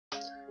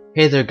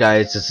Hey there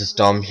guys, this is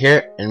Dom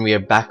here, and we are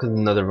back with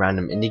another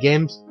random indie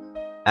games.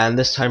 And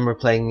this time we're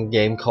playing a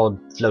game called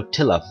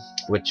Flotilla,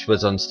 which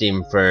was on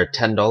Steam for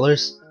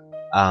 $10.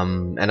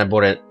 And I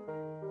bought it,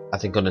 I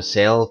think, on a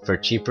sale for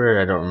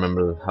cheaper. I don't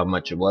remember how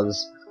much it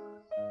was,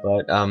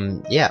 but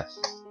yeah.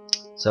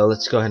 So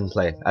let's go ahead and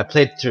play. I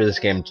played through this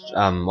game.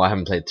 Well, I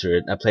haven't played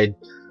through it.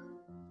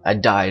 I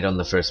died on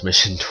the first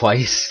mission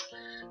twice.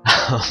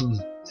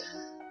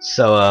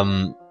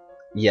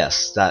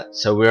 Yes,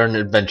 so we're on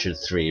Adventure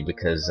 3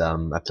 because I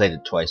played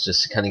it twice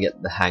just to kind of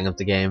get the hang of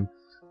the game,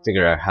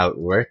 figure out how it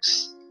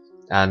works.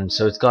 And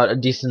so it's got a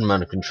decent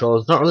amount of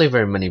controls, not really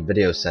very many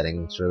video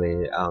settings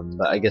really,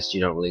 but I guess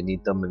you don't really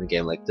need them in a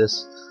game like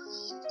this.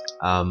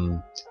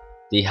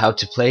 The how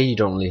to play, you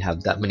don't really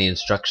have that many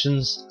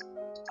instructions,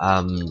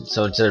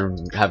 so instead of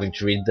having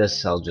to read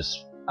this, I'll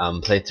just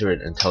play through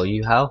it and tell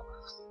you how.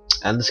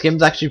 And this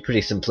game's actually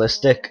pretty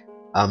simplistic.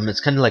 It's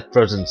kind of like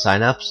Frozen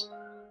Synapse,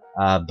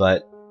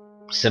 but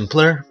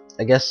simpler,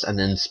 I guess, and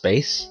in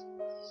space.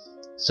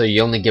 So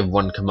you only give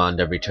one command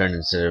every turn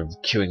instead of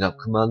queuing up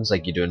commands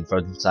like you do in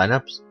Frozen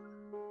Synapse.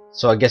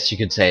 So I guess you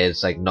could say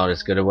it's like not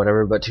as good or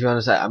whatever, but to be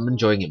honest, I'm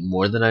enjoying it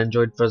more than I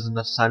enjoyed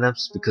Frozen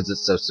Synapse because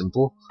it's so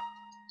simple.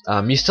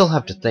 You still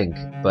have to think,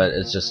 but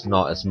it's just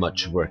not as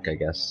much work, I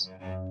guess.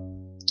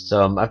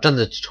 So I've done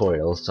the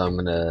tutorial, so I'm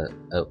gonna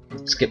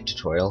skip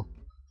tutorial.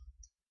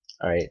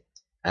 Alright,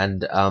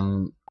 and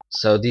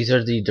so these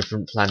are the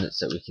different planets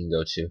that we can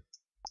go to.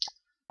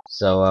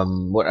 So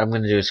what I'm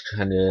going to do is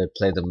kind of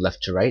play them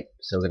left to right.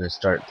 So we're going to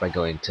start by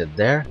going to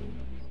there.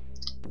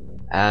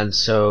 And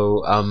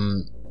so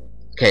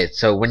okay,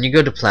 so when you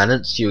go to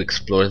planets, you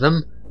explore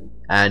them,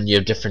 and you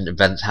have different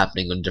events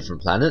happening on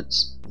different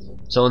planets.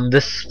 So on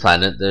this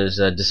planet, there's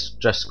a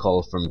distress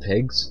call from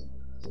pigs,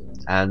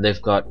 and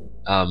they've got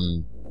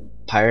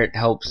pirate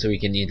help, so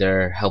we can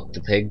either help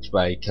the pigs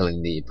by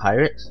killing the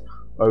pirates,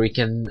 or we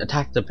can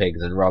attack the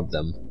pigs and rob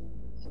them.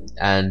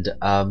 And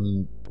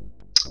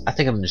I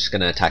think I'm just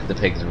gonna attack the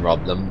pigs and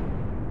rob them.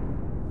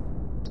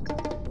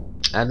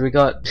 And we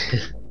got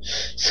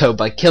so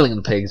by killing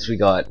the pigs we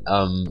got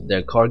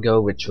their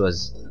cargo, which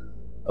was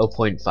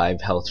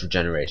 0.5 health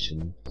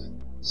regeneration.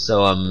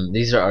 So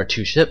these are our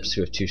two ships.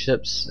 We have two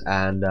ships,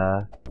 and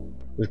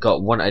we've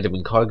got one item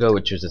in cargo,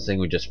 which was the thing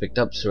we just picked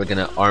up, so we're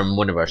gonna arm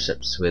one of our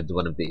ships with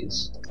one of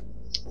these.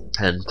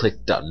 And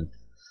click done.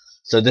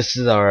 So this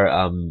is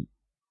our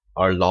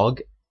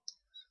log.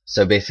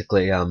 So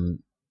basically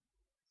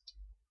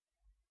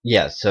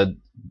yeah, so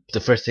the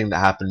first thing that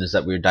happened is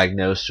that we were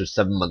diagnosed with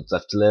 7 months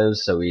left to live,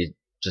 so we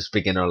just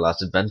begin our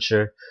last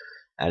adventure,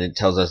 and it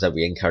tells us that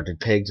we encountered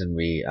pigs and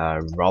we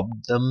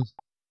robbed them.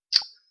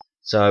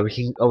 So we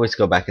can always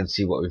go back and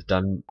see what we've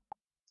done.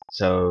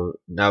 So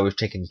now we've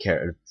taken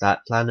care of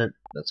that planet.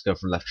 Let's go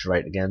from left to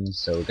right again,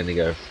 so we're gonna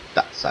go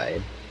that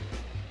side.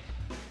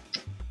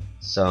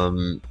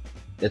 So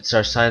it's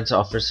our science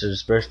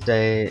officer's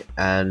birthday,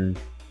 and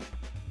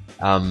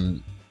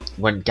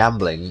went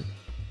gambling.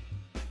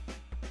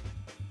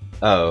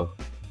 Oh.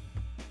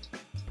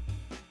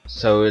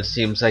 So it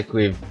seems like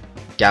we've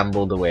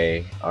gambled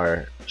away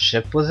our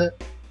ship, was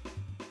it?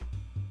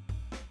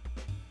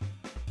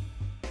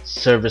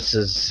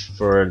 Services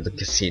for the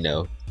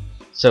casino.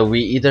 So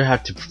we either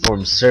have to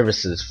perform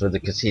services for the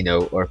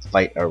casino or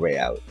fight our way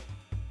out.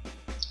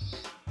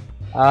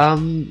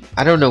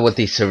 I don't know what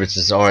these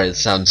services are. It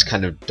sounds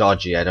kind of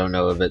dodgy. I don't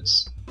know if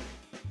it's...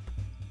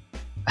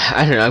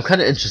 I don't know, I'm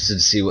kind of interested to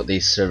see what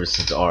these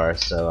services are,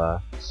 so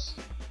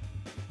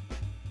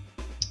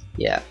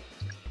yeah,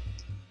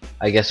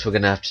 I guess we're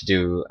gonna have to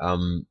do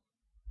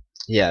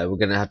yeah, we're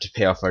gonna have to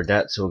pay off our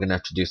debt, so we're gonna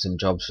have to do some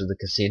jobs for the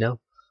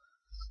casino.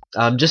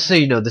 Just so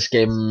you know, this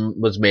game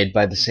was made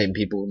by the same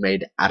people who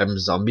made Atom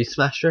Zombie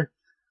Smasher.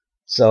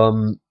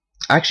 So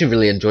I actually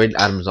really enjoyed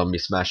Atom Zombie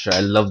Smasher.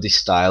 I love the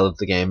style of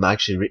the game. I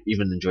actually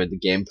even enjoyed the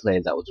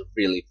gameplay. That was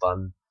really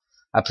fun.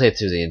 I played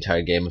through the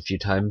entire game a few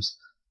times.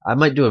 I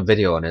might do a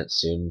video on it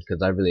soon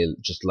because I really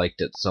just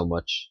liked it so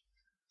much.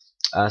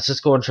 So let's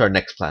go on to our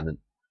next planet.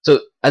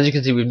 So as you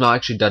can see, we've not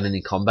actually done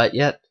any combat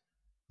yet.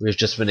 We've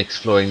just been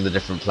exploring the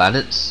different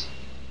planets.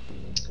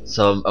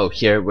 So oh,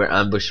 here we're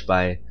ambushed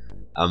by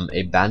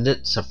a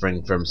bandit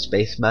suffering from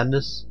space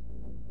madness.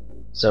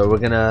 So we're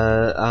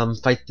gonna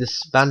fight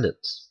this bandit.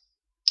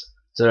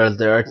 So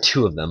there are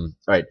two of them.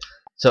 Right.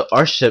 So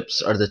our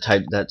ships are the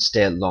type that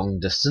stay at long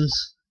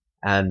distance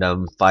and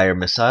fire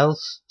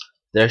missiles.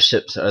 Their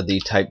ships are the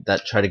type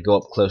that try to go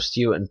up close to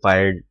you and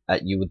fire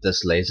at you with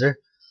this laser.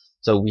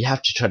 So we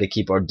have to try to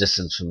keep our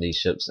distance from these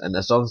ships, and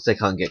as long as they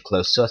can't get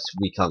close to us,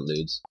 we can't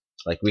lose.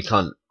 Like, we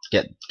can't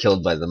get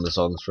killed by them as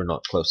long as we're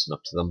not close enough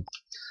to them.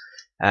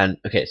 And,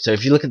 okay, so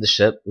if you look at the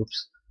ship,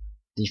 oops,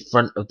 the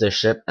front of their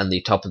ship and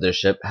the top of their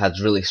ship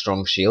has really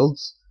strong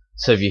shields.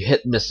 So if you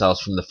hit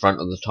missiles from the front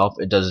or the top,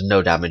 it does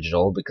no damage at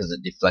all because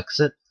it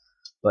deflects it.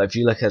 But if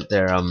you look at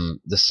their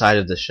the side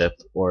of the ship,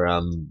 or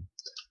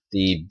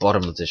the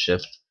bottom of the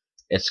ship,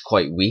 it's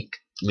quite weak,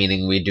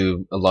 meaning we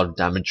do a lot of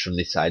damage from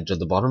the sides or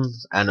the bottom,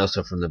 and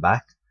also from the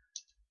back.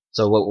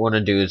 So what we want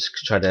to do is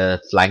try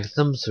to flank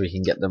them so we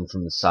can get them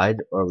from the side,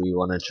 or we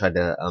want to try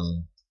to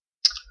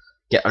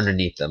get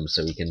underneath them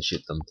so we can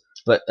shoot them.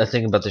 But the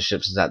thing about the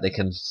ships is that they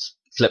can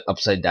flip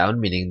upside down,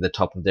 meaning the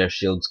top of their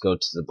shields go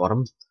to the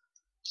bottom.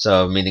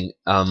 So meaning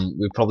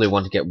we probably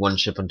want to get one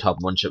ship on top,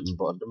 one ship on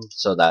bottom,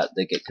 so that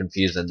they get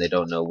confused and they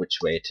don't know which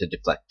way to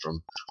deflect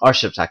from. Our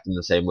ships act in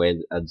the same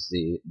way as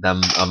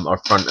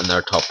our front and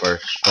our top are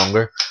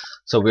stronger.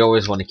 So we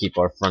always want to keep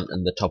our front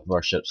and the top of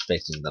our ships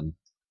facing them.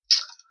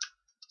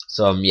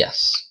 So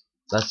yes,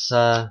 let's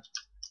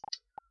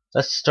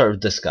start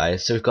with this guy.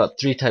 So we've got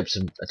 3 types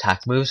of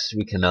attack moves.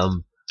 We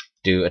can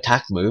do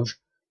attack move,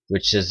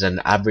 which is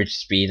an average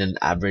speed and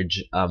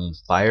average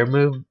fire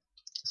move.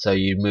 So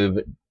you move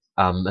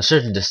a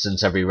certain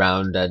distance every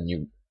round, and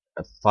you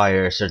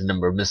fire a certain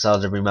number of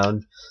missiles every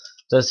round.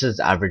 So this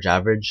is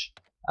average.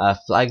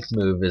 Flank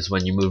move is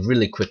when you move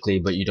really quickly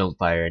but you don't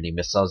fire any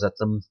missiles at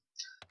them.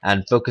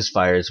 And focus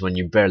fire is when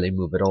you barely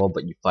move at all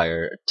but you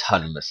fire a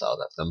ton of missiles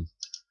at them.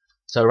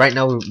 So right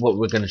now what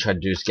we're going to try to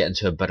do is get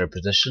into a better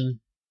position.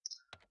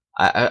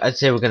 I'd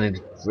say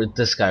with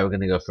this guy we're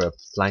going to go for a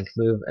flank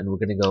move, and we're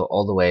going to go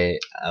all the way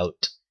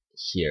out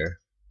here.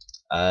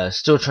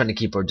 Still trying to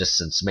keep our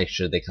distance, make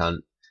sure they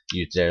can't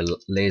use their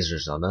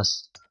lasers on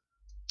us.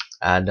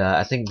 And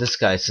I think this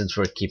guy, since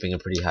we're keeping a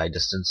pretty high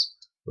distance,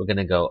 we're going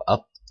to go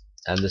up,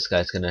 and this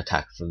guy's going to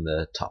attack from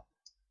the top.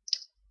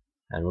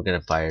 And we're going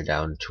to fire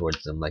down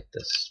towards them like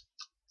this.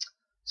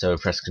 So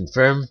press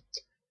confirm,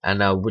 and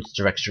now which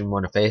direction we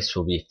want to face,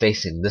 we'll be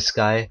facing this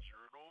guy.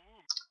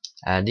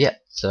 And yeah,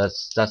 so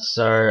that's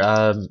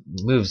our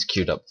moves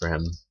queued up for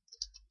him.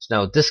 So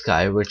now with this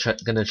guy, we're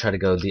going to try to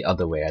go the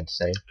other way, I'd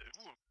say.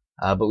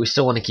 But we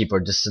still want to keep our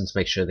distance,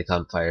 make sure they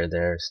can't fire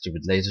their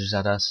stupid lasers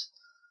at us.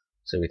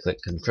 So we click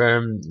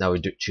confirm. Now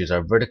we choose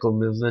our vertical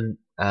movement,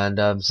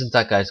 and since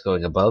that guy's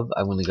going above,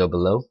 I'm going to go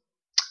below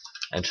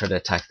and try to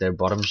attack their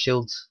bottom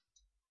shields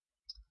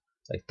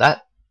like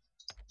that.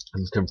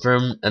 And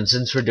confirm. And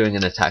since we're doing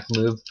an attack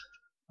move,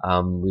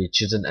 we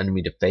choose an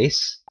enemy to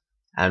face,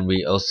 and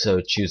we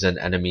also choose an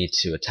enemy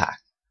to attack.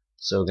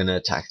 So we're going to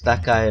attack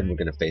that guy, and we're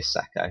going to face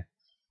that guy.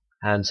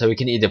 And so we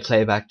can either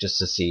play back just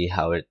to see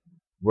how it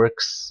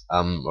works,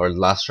 or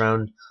last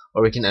round,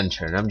 or we can end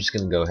turn. I'm just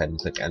going to go ahead and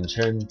click end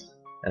turn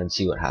and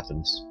see what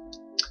happens.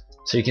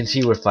 So you can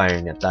see we're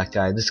firing at that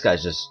guy. This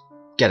guy's just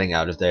getting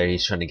out of there.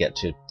 He's trying to get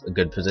to a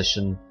good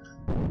position,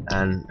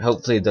 and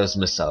hopefully those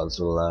missiles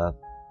will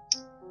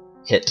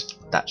hit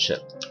that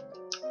ship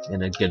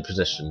in a good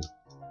position.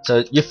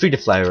 So you're free to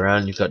fly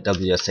around. You've got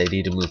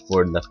WSAD to move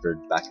forward, left, or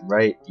back and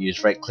right.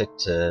 Use right click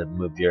to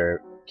move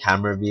your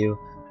camera view,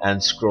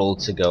 and scroll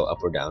to go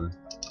up or down.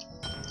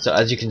 So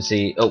as you can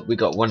see, we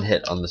got one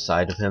hit on the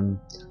side of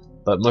him,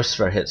 but most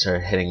of our hits are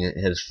hitting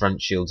his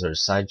front shields or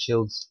his side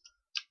shields.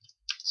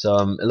 So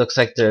it looks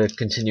like they're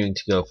continuing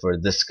to go for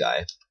this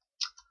guy.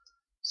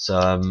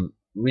 So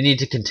we need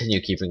to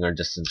continue keeping our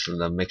distance from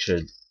them, make sure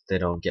they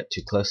don't get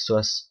too close to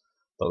us,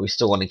 but we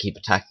still want to keep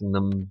attacking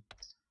them.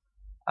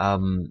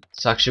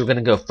 So actually we're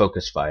going to go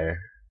focus fire,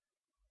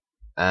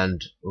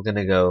 and we're going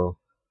to go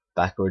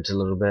backwards a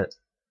little bit.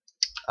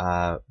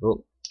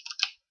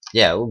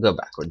 We'll go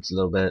backwards a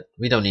little bit.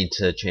 We don't need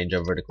to change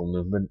our vertical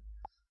movement.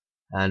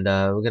 And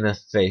we're going to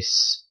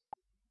face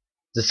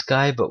this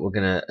guy, but we're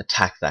going to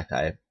attack that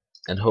guy.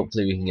 And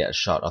hopefully we can get a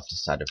shot off the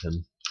side of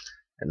him.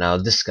 And now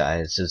this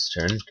guy, is his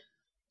turn.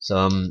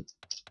 So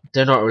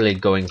they're not really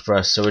going for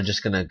us, so we're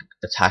just going to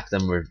attack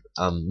them. We're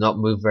not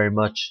move very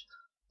much,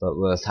 but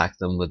we'll attack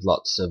them with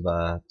lots of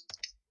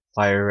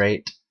fire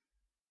rate.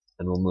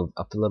 And we'll move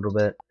up a little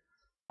bit.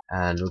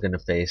 And we're going to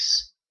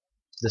face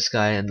this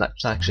guy, and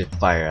let's actually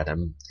fire at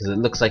him, because it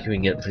looks like we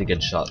can get pretty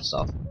good shots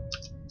off.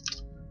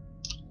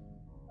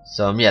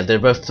 So yeah, they're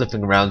both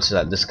flipping around so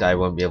that this guy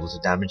won't be able to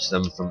damage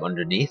them from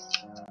underneath.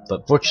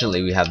 But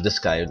fortunately we have this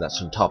guy that's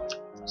from top,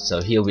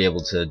 so he'll be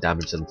able to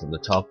damage them from the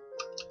top.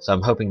 So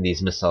I'm hoping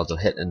these missiles will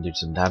hit and do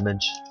some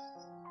damage.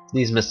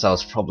 These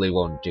missiles probably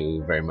won't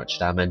do very much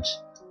damage,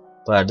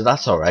 but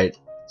that's alright.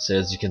 So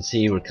as you can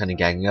see, we're kind of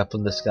ganging up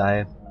on this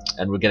guy,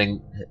 and we're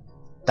getting...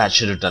 that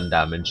should have done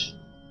damage.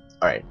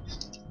 Alright.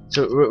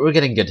 So we're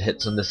getting good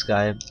hits on this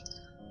guy.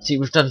 See,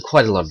 we've done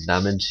quite a lot of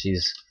damage.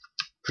 He's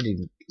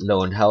pretty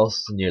low in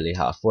health, nearly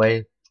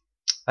halfway.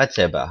 I'd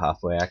say about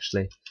halfway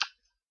actually.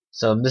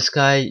 So this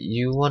guy,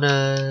 you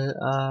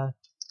wanna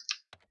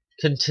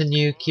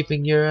continue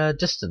keeping your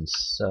distance.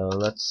 So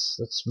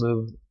let's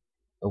move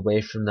away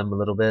from them a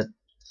little bit.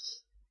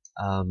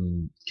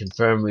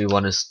 Confirm we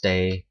want to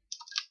stay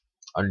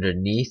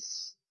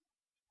underneath.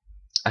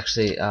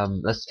 Actually,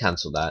 let's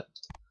cancel that.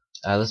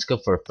 Let's go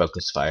for a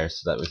focus fire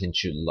so that we can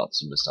shoot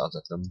lots of missiles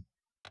at them.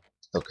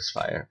 Focus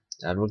fire.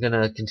 And we're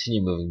gonna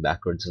continue moving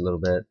backwards a little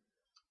bit.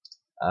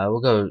 We're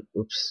gonna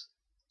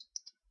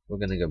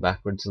go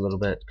backwards a little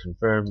bit,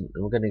 confirm, and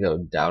we're gonna go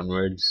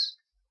downwards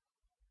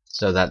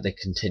so that they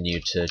continue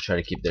to try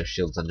to keep their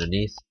shields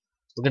underneath.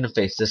 We're gonna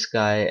face this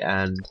guy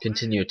and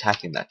continue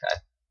attacking that guy.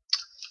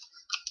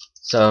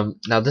 So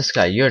now this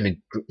guy,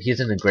 he's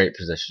in a great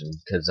position,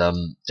 because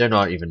they're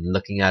not even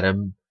looking at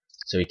him.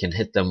 so we can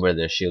hit them where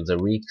their shields are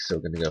weak. So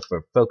we're gonna go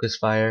for focus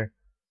fire.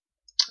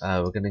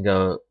 We're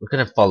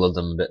gonna follow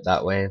them a bit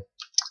that way,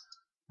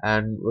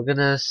 and we're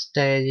gonna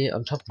stay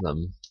on top of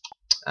them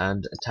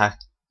and attack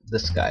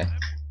this guy.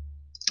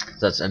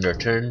 So that's end our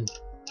turn,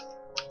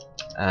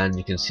 and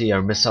you can see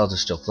our missiles are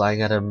still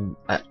flying at him.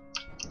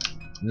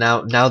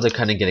 Now they're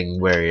kind of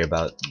getting wary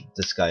about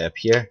this guy up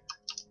here,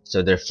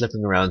 so they're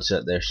flipping around so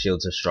that their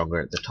shields are stronger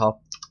at the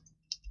top.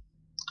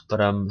 But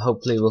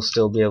hopefully we'll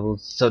still be able.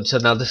 So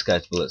now this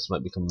guy's bullets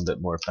might become a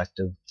bit more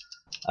effective.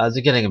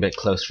 They're getting a bit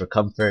close for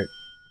comfort,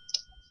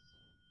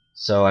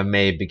 so I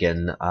may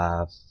begin.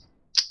 I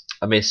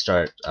may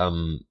start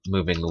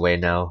moving away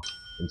now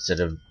instead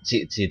of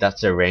see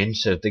that's their range.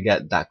 So if they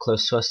get that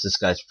close to us, this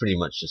guy's pretty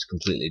much just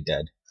completely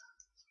dead.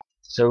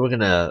 So we're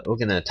gonna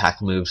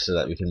attack moves so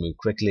that we can move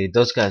quickly.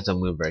 Those guys don't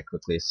move very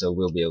quickly, so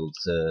we'll be able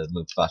to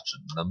move faster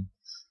than them.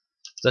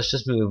 So let's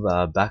just move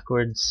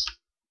backwards.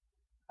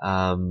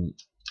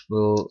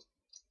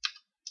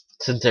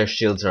 Since their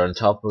shields are on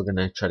top, we're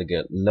gonna try to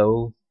get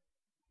low,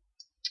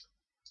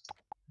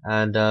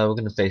 and we're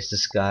gonna face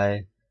this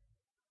guy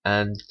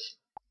and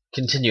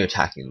continue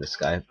attacking this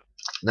guy.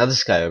 Now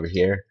this guy over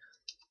here,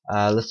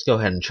 let's go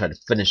ahead and try to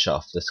finish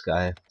off this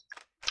guy.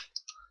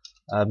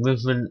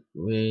 Movement,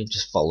 we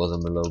just follow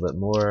them a little bit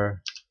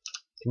more.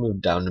 We can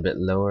move down a bit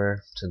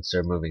lower since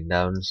they're moving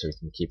down, so we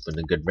can keep in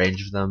a good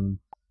range of them.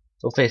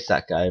 We'll face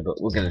that guy, but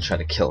we're gonna try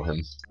to kill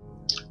him.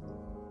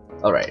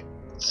 Alright,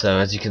 so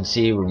as you can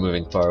see, we're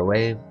moving far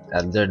away,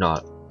 and they're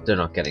not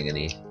getting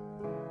any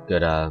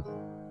good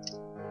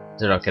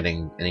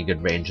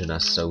range on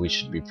us, so we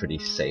should be pretty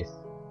safe.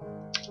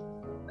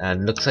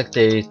 And looks like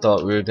they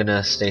thought we were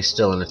gonna stay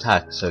still and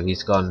attack, so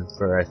he's gone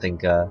for, I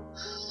think,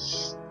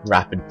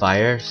 rapid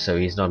fire, so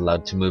he's not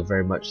allowed to move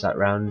very much that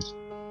round.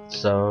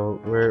 So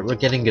we're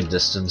getting good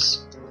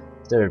distance.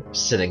 They're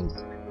sitting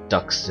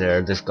ducks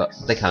there.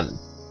 They can't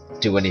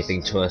do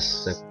anything to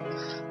us.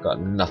 They've got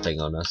nothing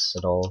on us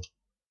at all.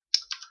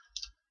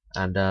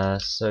 And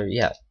so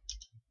yeah.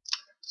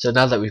 So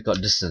now that we've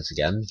got distance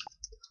again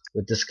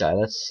with this guy,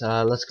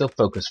 let's go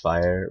focus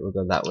fire. We'll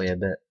go that way a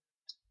bit.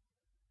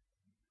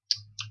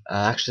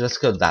 Actually, let's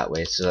go that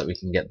way so that we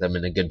can get them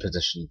in a good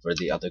position for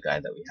the other guy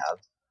that we have.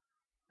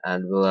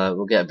 And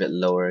we'll get a bit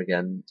lower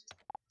again,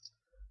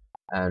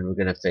 and we're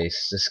gonna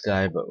face this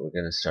guy, but we're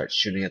gonna start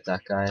shooting at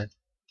that guy.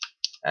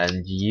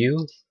 And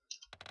you,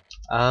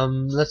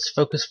 let's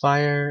focus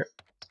fire.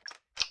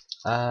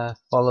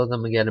 Follow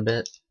them again a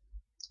bit.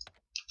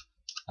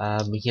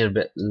 We get a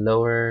bit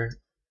lower,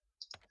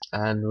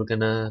 and we're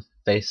gonna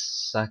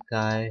face that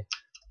guy,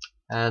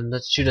 and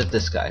let's shoot at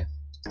this guy.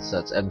 So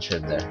let's enter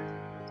in there.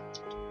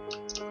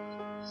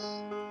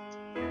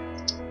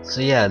 So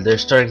yeah, they're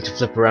starting to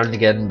flip around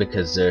again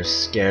because they're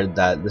scared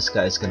that this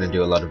guy's going to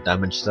do a lot of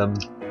damage to them.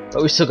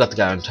 But we still got the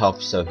guy on top,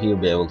 so he'll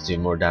be able to do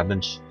more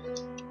damage.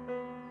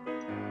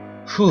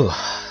 Whew,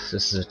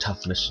 this is a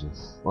tough mission.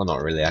 Well,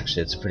 not really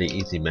actually, it's a pretty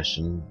easy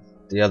mission.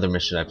 The other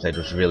mission I played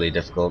was really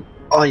difficult.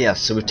 Oh yeah,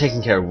 so we've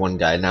taken care of one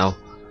guy now.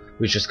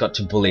 We just got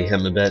to bully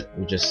him a bit.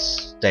 We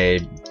just stay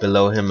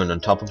below him and on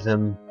top of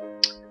him.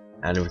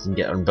 And we can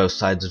get on both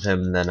sides of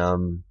him, then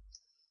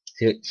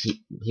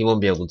he won't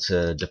be able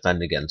to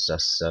defend against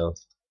us, so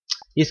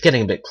he's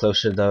getting a bit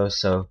closer though,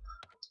 so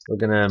we're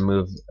gonna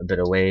move a bit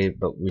away,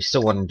 but we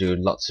still want to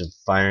do lots of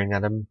firing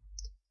at him,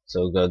 so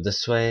we'll go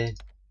this way.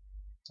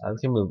 We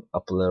can move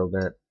up a little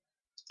bit,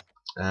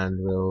 and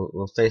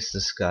we'll face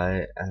this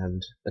guy.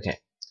 And okay,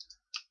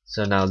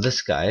 so now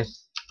this guy,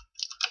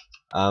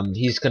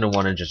 he's gonna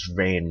want to just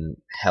rain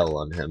hell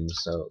on him,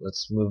 so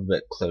let's move a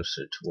bit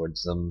closer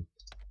towards them.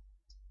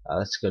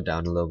 Let's go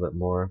down a little bit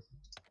more.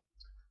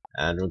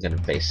 And we're gonna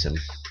face him,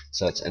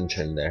 so let's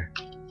enter in there.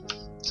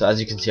 So as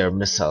you can see, our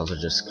missiles are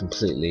just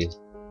completely,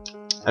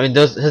 I mean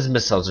his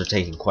missiles are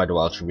taking quite a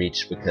while to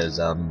reach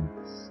because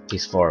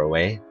he's far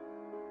away,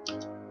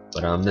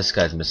 but this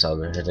guy's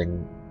missiles are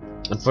hitting.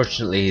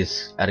 Unfortunately,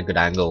 he's at a good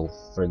angle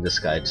for this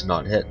guy to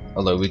not hit,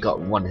 although we got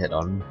one hit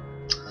on him.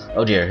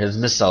 Oh dear, his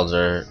missiles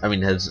are,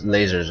 his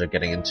lasers are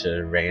getting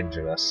into range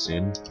of us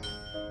soon,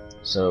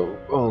 so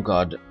oh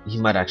god, he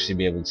might actually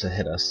be able to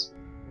hit us.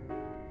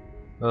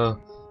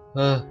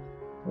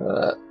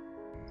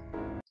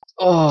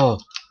 Oh,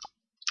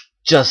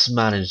 just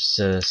managed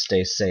to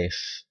stay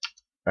safe.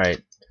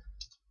 Right,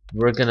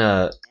 we're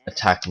gonna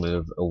attack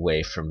move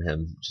away from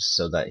him just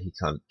so that he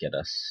can't get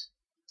us.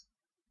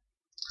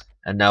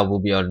 And now we'll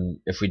be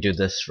on, if we do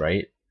this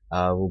right,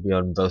 we'll be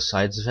on both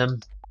sides of him,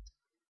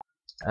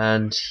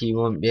 and he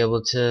won't be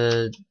able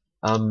to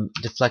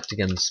deflect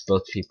against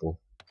both people.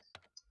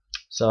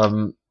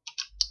 So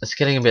it's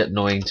getting a bit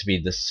annoying to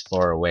be this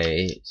far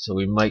away, so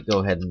we might go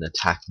ahead and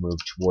attack move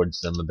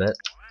towards them a bit.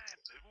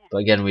 But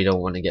again, we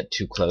don't want to get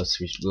too close.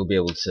 We'll be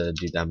able to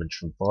do damage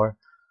from far.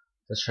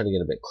 Let's try to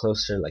get a bit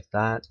closer like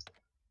that.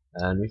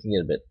 And we can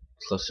get a bit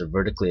closer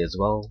vertically as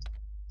well.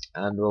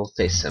 And we'll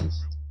face him.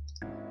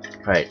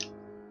 Right.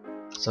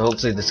 So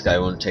hopefully this guy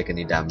won't take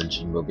any damage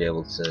and we'll be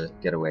able to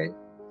get away.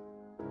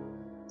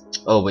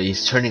 Oh, but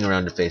he's turning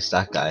around to face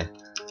that guy.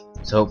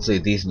 So hopefully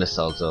these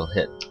missiles will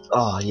hit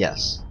Oh,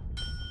 yes.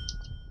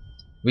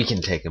 We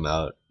can take him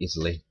out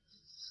easily.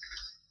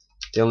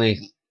 The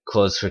only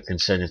cause for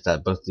concern is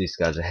that both these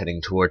guys are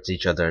heading towards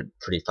each other at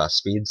pretty fast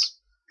speeds.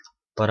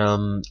 But,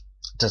 it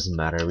doesn't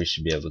matter. We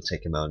should be able to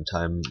take him out in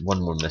time.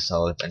 One more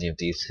missile, if any of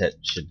these hit,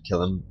 should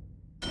kill him.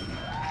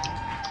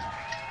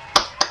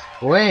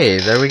 Way,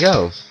 there we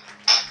go.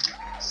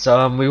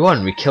 So, we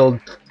won. We killed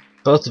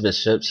both of his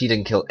ships. He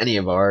didn't kill any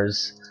of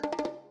ours.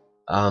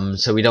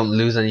 So we don't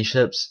lose any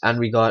ships, and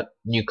we got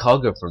new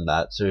cargo from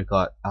that. So we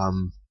got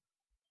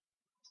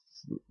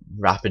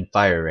rapid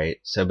fire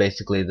rate. So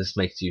basically, this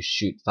makes you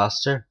shoot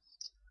faster.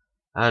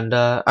 And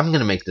I'm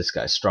gonna make this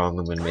guy strong.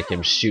 I'm gonna make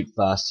him shoot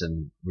fast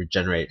and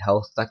regenerate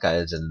health. That guy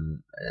is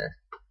in.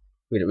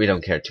 We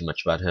don't care too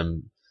much about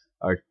him.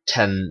 Our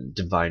 10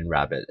 divine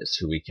rabbit is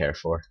who we care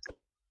for.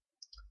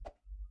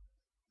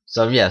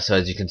 So yeah. So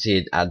as you can see,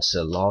 it adds to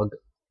the log,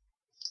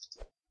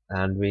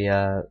 and we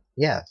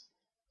yeah.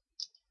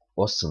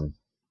 Awesome.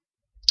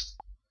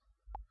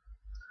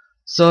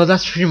 So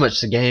that's pretty much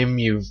the game.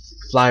 You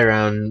fly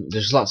around.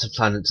 There's lots of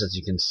planets, as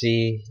you can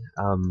see.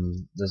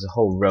 There's a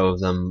whole row of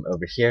them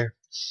over here,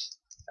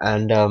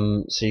 and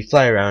so you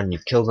fly around. You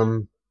kill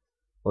them.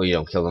 Well, you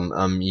don't kill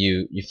them.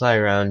 You fly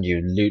around.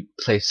 You loot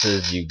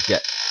places. You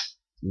get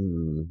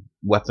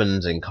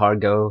weapons and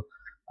cargo.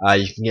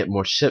 You can get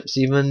more ships.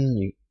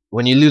 Even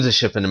when you lose a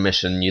ship in a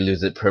mission, you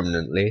lose it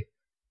permanently.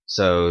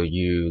 So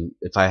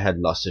if I had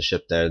lost a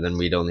ship there, then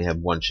we'd only have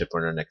one ship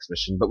on our next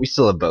mission, but we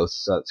still have both,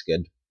 so that's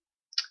good.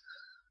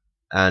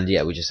 And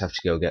yeah, we just have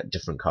to go get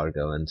different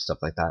cargo and stuff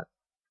like that.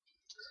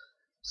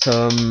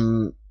 So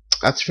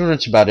that's pretty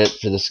much about it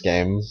for this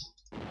game.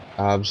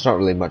 There's not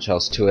really much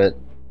else to it.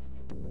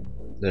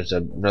 There's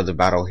another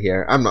battle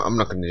here. I'm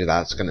not going to do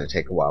that. It's going to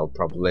take a while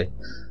probably.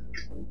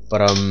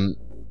 But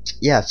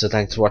yeah, so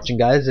thanks for watching,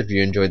 guys. If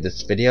you enjoyed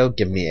this video,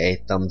 give me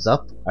a thumbs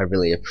up. I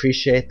really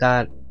appreciate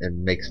that. It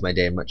makes my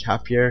day much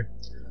happier.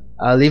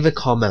 Leave a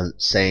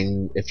comment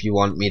saying if you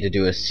want me to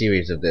do a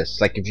series of this.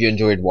 Like, if you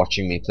enjoyed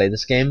watching me play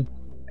this game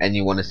and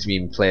you want to see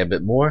me play a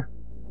bit more,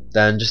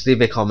 then just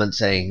leave a comment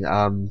saying,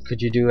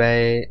 could you do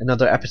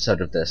another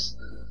episode of this?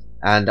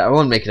 And I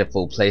won't make it a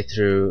full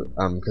playthrough,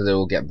 because it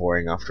will get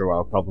boring after a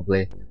while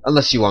probably.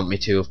 Unless you want me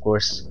to, of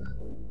course.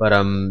 But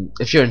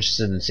if you're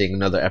interested in seeing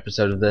another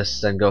episode of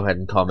this, then go ahead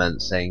and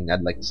comment saying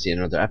I'd like to see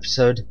another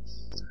episode.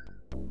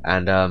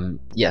 And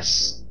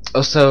yes.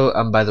 Also,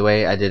 by the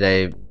way, I did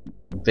a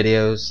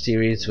video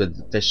series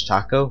with Fish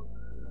Taco,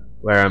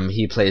 where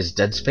he plays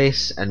Dead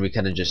Space, and we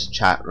kind of just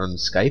chat on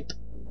Skype.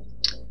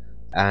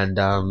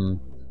 And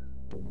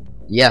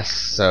yes,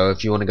 so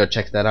if you want to go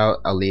check that out,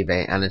 I'll leave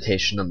an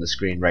annotation on the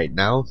screen right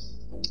now.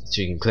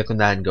 So you can click on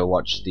that and go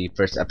watch the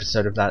first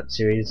episode of that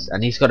series.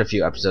 And he's got a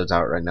few episodes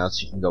out right now,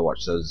 so you can go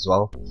watch those as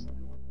well.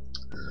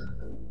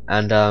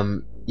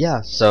 And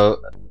yeah,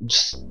 so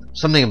just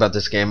something about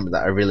this game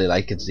that I really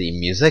like is the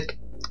music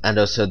and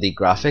also the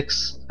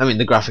graphics. I mean,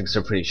 the graphics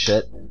are pretty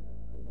shit,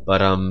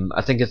 but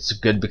I think it's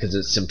good because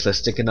it's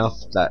simplistic enough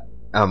that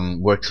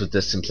works with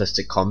this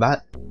simplistic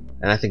combat,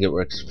 and I think it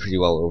works pretty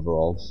well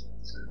overall.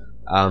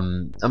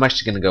 I'm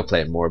actually gonna go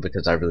play it more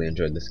because I really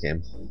enjoyed this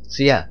game.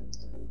 So yeah.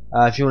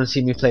 If you want to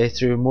see me play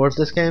through more of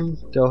this game,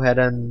 go ahead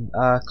and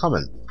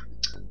comment.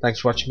 Thanks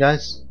for watching,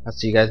 guys. I'll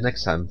see you guys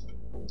next time.